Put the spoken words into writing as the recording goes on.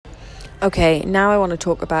Okay, now I want to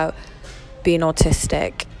talk about being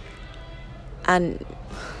autistic. And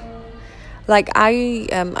like I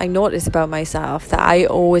notice about myself that I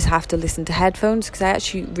always have to listen to headphones because I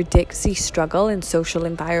actually ridiculously struggle in social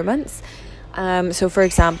environments. So for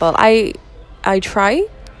example, I try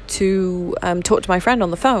to talk to my friend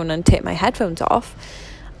on the phone and take my headphones off,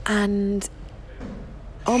 and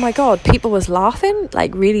oh my god, people was laughing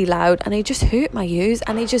like really loud, and it just hurt my ears,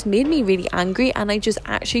 and it just made me really angry, and I just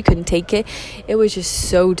actually couldn't take it. It was just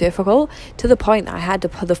so difficult, to the point that I had to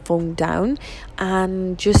put the phone down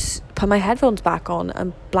and just put my headphones back on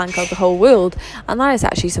and blank out the whole world. And that is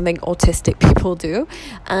actually something autistic people do,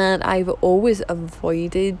 and I've always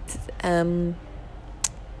avoided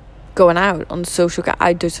going out on social.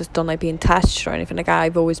 I just don't like being touched or anything like that.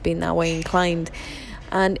 I've always been that way inclined.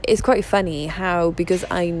 And it's quite funny how, because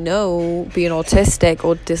I know being autistic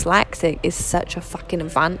or dyslexic is such a fucking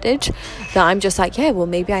advantage, that I'm just like, yeah, well,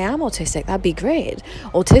 maybe I am autistic. That'd be great.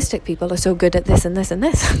 Autistic people are so good at this and this and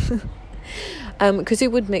this. Because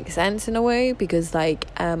it would make sense in a way, because like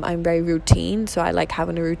I'm very routine, so I like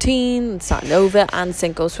having a routine, starting over, and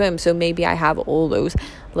sink or swim. So maybe I have all those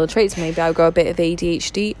little traits. Maybe I've got a bit of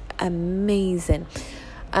ADHD. Amazing.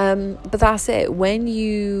 But that's it. When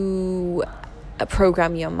you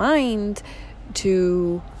program your mind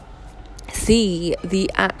to see the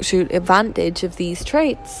actual advantage of these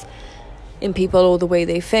traits in people, or the way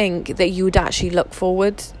they think, that you would actually look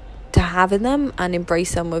forward to having them and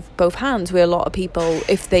embrace them with both hands. Where a lot of people,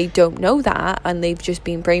 if they don't know that and they've just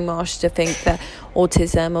been brainwashed to think that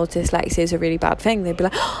autism or dyslexia is a really bad thing, they'd be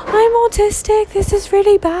like, I'm autistic, this is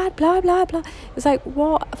really bad, blah blah blah. It's like,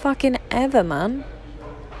 what fucking ever, man.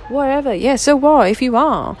 Whatever. Yeah, so what if you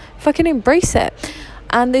are? Fucking embrace it.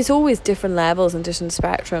 And there's always different levels and different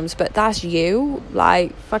spectrums, but that's you.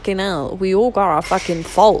 Like, fucking hell, we all got our fucking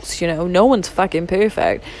faults, you know. No one's fucking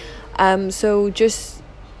perfect. So just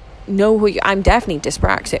know who I'm definitely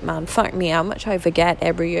dyspraxic, man. Fuck me, how much I forget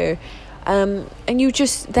every year. And you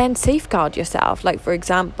just then safeguard yourself. Like, for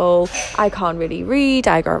example, I can't really read.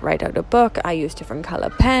 I got to write out a book. I use different color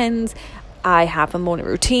pens. I have a morning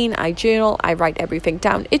routine, I journal, I write everything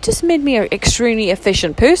down. It just made me an extremely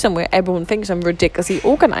efficient person, where everyone thinks I'm ridiculously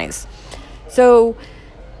organized. So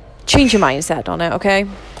change your mindset on it, okay?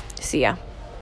 See ya.